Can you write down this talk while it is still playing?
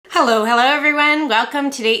Hello everyone.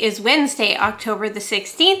 Welcome. Today is Wednesday, October the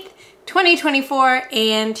 16th, 2024,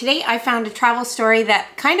 and today I found a travel story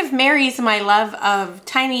that kind of marries my love of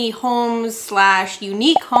tiny homes slash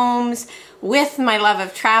unique homes with my love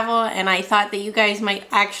of travel, and I thought that you guys might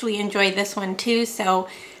actually enjoy this one too, so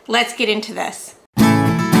let's get into this.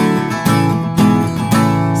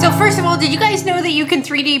 So first of all, did you guys know that you can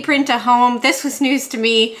 3D print a home? This was news to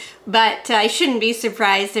me, but I shouldn't be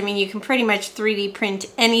surprised. I mean, you can pretty much 3D print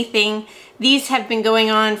anything. These have been going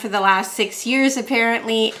on for the last 6 years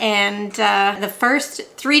apparently, and the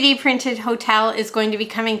first 3D printed hotel is going to be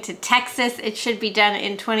coming to Texas. It should be done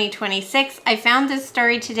in 2026. I found this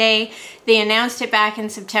story today. They announced it back in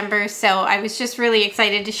September, so I was just really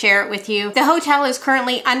excited to share it with you. The hotel is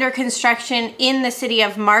currently under construction in the city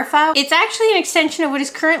of Marfa. It's actually an extension of what is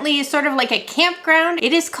currently sort of like a campground.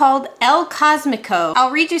 It is called El Cosmico.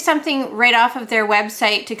 I'll read you something right off of their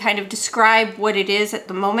website to kind of describe what it is at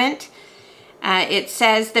the moment. It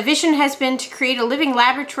says, the vision has been to create a living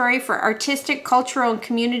laboratory for artistic, cultural, and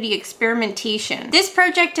community experimentation. This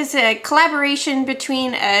project is a collaboration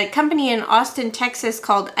between a company in Austin, Texas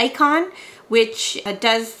called Icon, which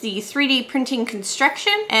does the 3D printing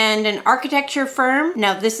construction, and an architecture firm,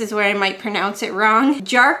 now this is where I might pronounce it wrong,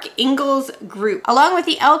 Jark Ingalls Group, along with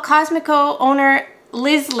the El Cosmico owner,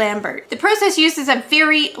 Liz Lambert. The process uses a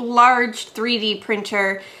very large 3D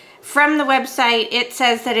printer. From the website, it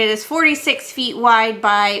says that it is 46 feet wide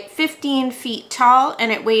by 15 feet tall,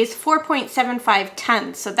 and it weighs 4.75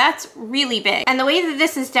 tons. So that's really big. And the way that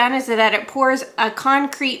this is done is that it pours a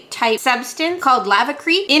concrete type substance called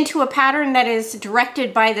lavacrete into a pattern that is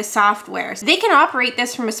directed by the software. So they can operate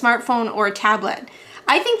this from a smartphone or a tablet.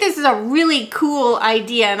 I think this is a really cool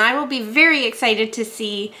idea, and I will be very excited to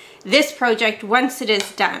see this project once it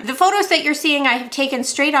is done. The photos that you're seeing I have taken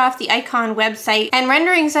straight off the Icon website, and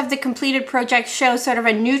renderings of the completed project show sort of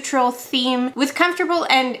a neutral theme with comfortable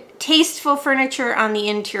and tasteful furniture on the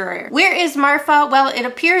interior. Where is Marfa? Well, it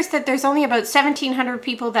appears that there's only about 1,700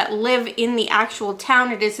 people that live in the actual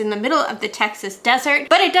town. It is in the middle of the Texas desert,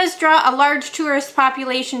 but it does draw a large tourist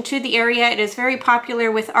population to the area. It is very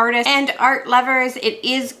popular with artists and art lovers. It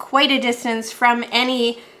is quite a distance from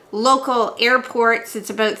any local airports. It's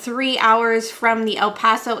about 3 hours from the El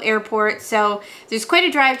Paso airport, so there's quite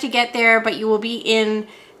a drive to get there, but you will be in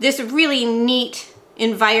this really neat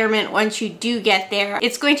environment once you do get there.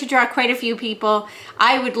 It's going to draw quite a few people.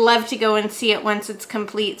 I would love to go and see it once it's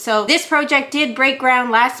complete. So this project did break ground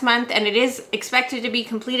last month, and it is expected to be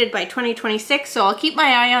completed by 2026. So I'll keep my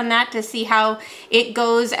eye on that to see how it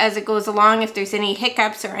goes as it goes along, if there's any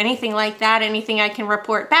hiccups or anything like that, anything I can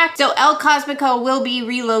report back. So El Cosmico will be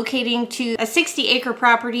relocating to a 60-acre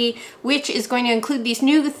property, which is going to include these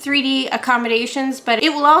new 3D accommodations, but it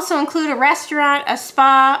will also include a restaurant, a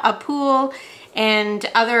spa, a pool, and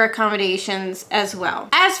other accommodations as well.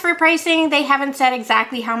 As for pricing, they haven't said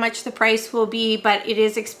exactly how much the price will be, but it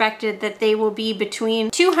is expected that they will be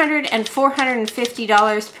between $200 and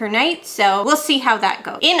 $450 per night, so we'll see how that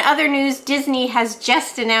goes. In other news, Disney has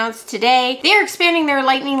just announced today they're expanding their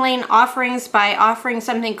Lightning Lane offerings by offering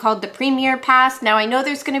something called the Premier Pass. Now, I know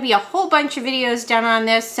there's going to be a whole bunch of videos done on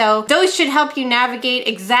this, so those should help you navigate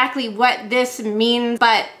exactly what this means,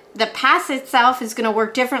 but the pass itself is going to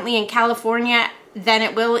work differently in California than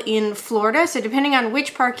it will in Florida. So depending on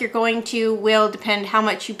which park you're going to will depend how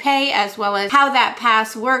much you pay, as well as how that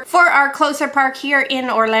pass works. For our closer park here in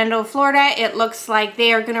Orlando, Florida, it looks like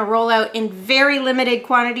they are going to roll out in very limited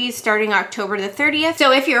quantities starting October the 30th.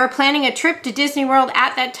 So if you're planning a trip to Disney World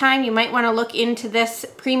at that time, you might want to look into this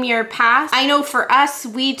Premier Pass. I know for us,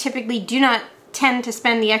 we typically do not tend to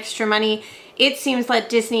spend the extra money. It seems like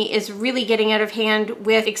Disney is really getting out of hand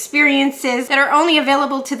with experiences that are only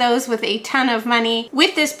available to those with a ton of money.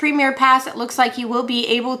 With this Premier Pass, it looks like you will be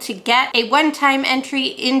able to get a one-time entry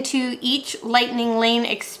into each Lightning Lane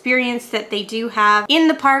experience that they do have in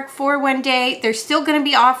the park for one day. They're still going to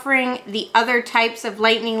be offering the other types of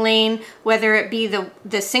Lightning Lane, whether it be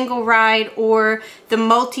the single ride or the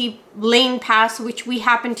multi-lane pass, which we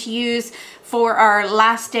happen to use for our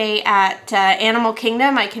last day at Animal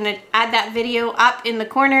Kingdom. I can add that video up in the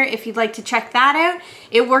corner if you'd like to check that out.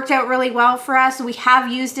 It worked out really well for us. We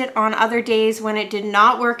have used it on other days when it did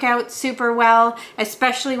not work out super well,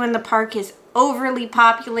 especially when the park is overly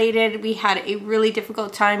populated. We had a really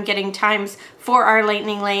difficult time getting times for our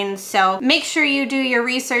Lightning Lanes, so make sure you do your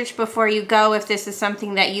research before you go if this is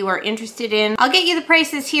something that you are interested in. I'll get you the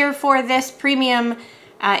prices here for this premium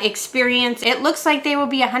experience. It looks like they will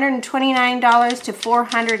be $129 to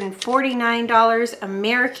 $449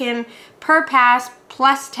 American per pass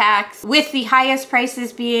plus tax, with the highest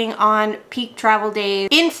prices being on peak travel days.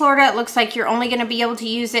 In Florida, it looks like you're only going to be able to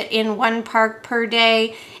use it in one park per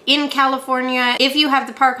day. In California, if you have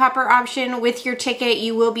the park hopper option with your ticket,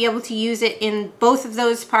 you will be able to use it in both of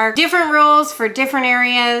those parks. Different rules for different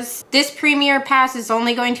areas. This Premier Pass is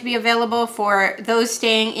only going to be available for those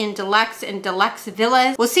staying in deluxe and deluxe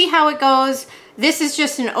villas. We'll see how it goes. This is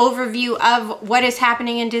just an overview of what is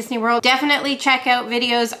happening in Disney World. Definitely check out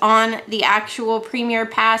videos on the actual Premier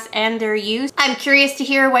Pass and their use. I'm curious to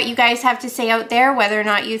hear what you guys have to say out there, whether or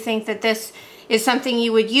not you think that this is something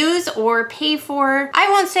you would use or pay for. I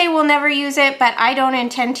won't say we'll never use it, but I don't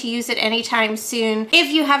intend to use it anytime soon. If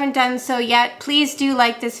you haven't done so yet, please do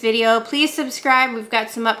like this video. Please subscribe. We've got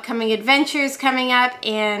some upcoming adventures coming up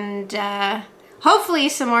and hopefully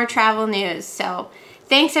some more travel news. So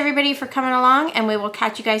thanks everybody for coming along, and we will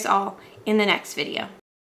catch you guys all in the next video.